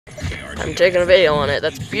I'm taking a video on it.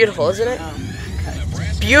 That's beautiful, isn't it?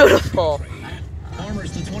 It's beautiful.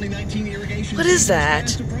 What is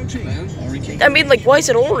that? I mean, like, why is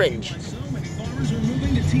it orange?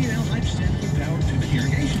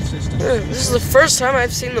 This is the first time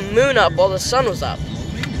I've seen the moon up while the sun was up. Do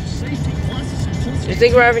you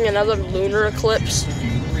think we're having another lunar eclipse?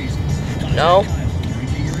 No?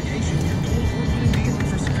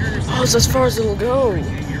 Oh, it's as far as it'll go.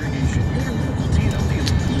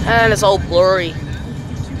 And it's all blurry.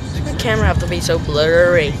 Why does my camera have to be so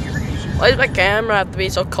blurry? Why does my camera have to be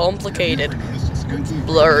so complicated?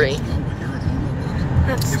 Blurry.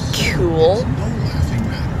 That's cool.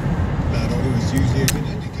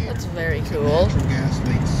 That's very cool.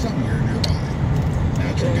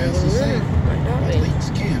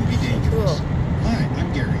 Cool. Hi,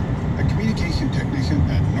 I'm Gary, a communication technician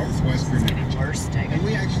at Northwestern Energy. And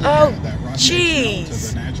we actually have that rocket jeez.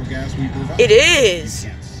 to the natural gas we provide. It is. You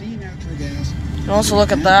can't see natural gas. And also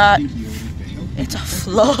look at that. It's a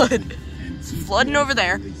flood. It's flooding over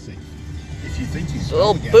there. The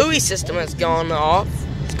little buoy system has gone off.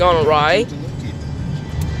 It's gone awry.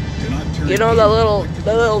 You know that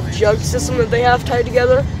little jug system that they have tied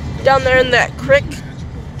together down there in that creek?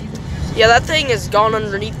 Yeah, that thing has gone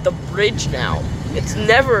underneath the bridge now. It's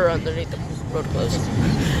never underneath the road closed.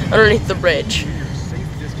 Underneath the bridge.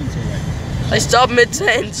 I stopped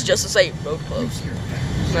mid-sentence just to say road closed.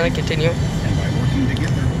 And then I continue.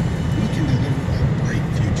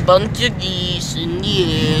 Bunch of geese in the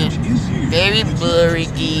air. Very blurry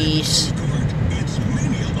geese.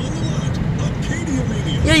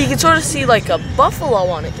 Yeah, you can sort of see like a buffalo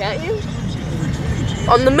on it, can't you?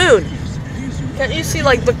 On the moon. Can't you see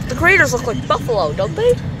like the craters look like buffalo, don't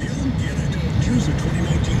they?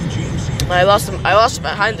 I lost them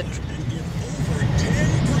behind the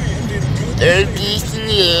There are geese in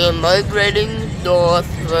the air migrating north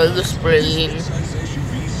for the spring.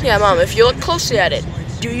 Yeah, Mom, if you look closely at it,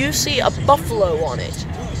 do you see a buffalo on it?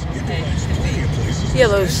 Yeah,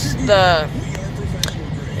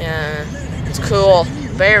 yeah, it's cool.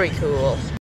 Very cool.